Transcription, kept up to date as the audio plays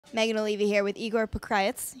Megan Olivi here with Igor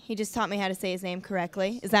Pokrajac. He just taught me how to say his name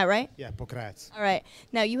correctly. Is that right? Yeah, Pokrajac. All right.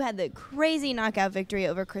 Now, you had the crazy knockout victory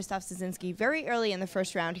over Krzysztof Szczynski very early in the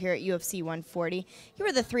first round here at UFC 140. You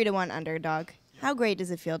were the 3-1 underdog. How great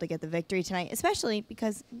does it feel to get the victory tonight, especially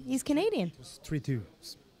because he's Canadian? It was 3-2.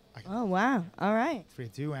 Oh, wow. All right.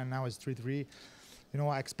 3-2, and now it's 3-3. You know,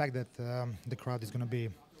 I expect that the crowd is going to be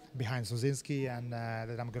behind Szczynski, and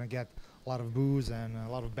that I'm going to get a lot of boos and a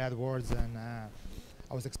lot of bad words, and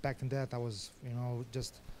I was expecting that. I was, you know,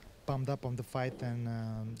 just pumped up on the fight and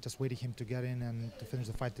just waiting him to get in and to finish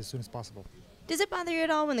the fight as soon as possible. Does it bother you at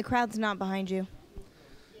all when the crowd's not behind you?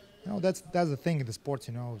 You know, that's the thing in the sport.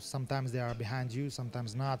 You know, sometimes they are behind you,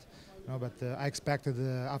 sometimes not. You know, but I expected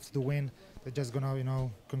after the win, they're just gonna, you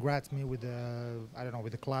know, congrats me with I don't know,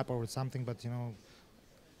 with a clap or with something. But you know,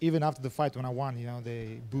 even after the fight when I won, you know,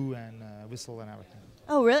 they boo and whistle and everything.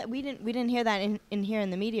 Oh, really? We didn't hear that in here in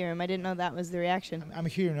the media room. I didn't know that was the reaction. I'm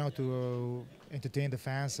here, you know, to entertain the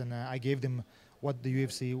fans, and I gave them what the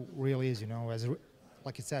UFC really is. You know,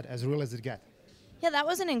 like you said, as real as it gets. Yeah, that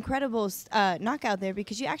was an incredible knockout there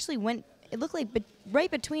because you actually went, it looked like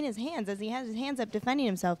right between his hands as he had his hands up defending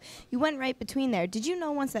himself. You went right between there. Did you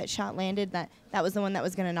know once that shot landed that that was the one that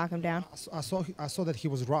was going to knock him down? I saw that he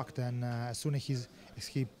was rocked, and as soon as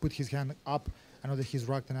he put his hand up, I know that he's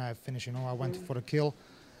rocked, and I finished. You know, I went for a kill.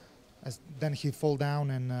 Then he fall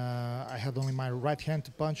down, and I had only my right hand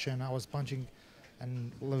to punch, and I was punching,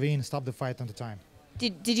 and Levine stopped the fight on the time.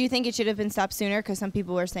 Did you think it should have been stopped sooner? Because some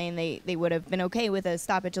people were saying they would have been okay with a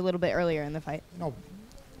stoppage a little bit earlier in the fight. No,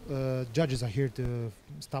 judges are here to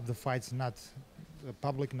stop the fights, not the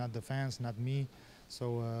public, not the fans, not me.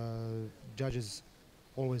 So judges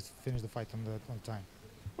always finish the fight on time.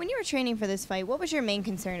 When you were training for this fight, what was your main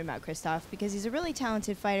concern about Krzysztof? Because he's a really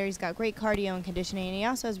talented fighter, he's got great cardio and conditioning, and he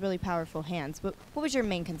also has really powerful hands. But what was your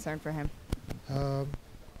main concern for him?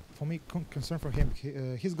 For me, concern for him,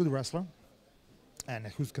 he's a good wrestler, and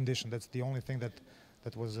who's conditioned. That's the only thing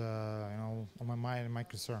that was you know, on my mind and my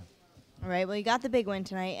concern. All right. Well, you got the big win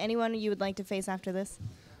tonight. Anyone you would like to face after this?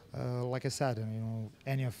 Like I said, you know,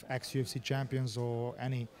 any of ex-UFC champions or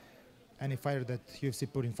any fighter that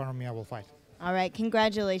UFC put in front of me, I will fight. All right.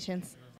 Congratulations.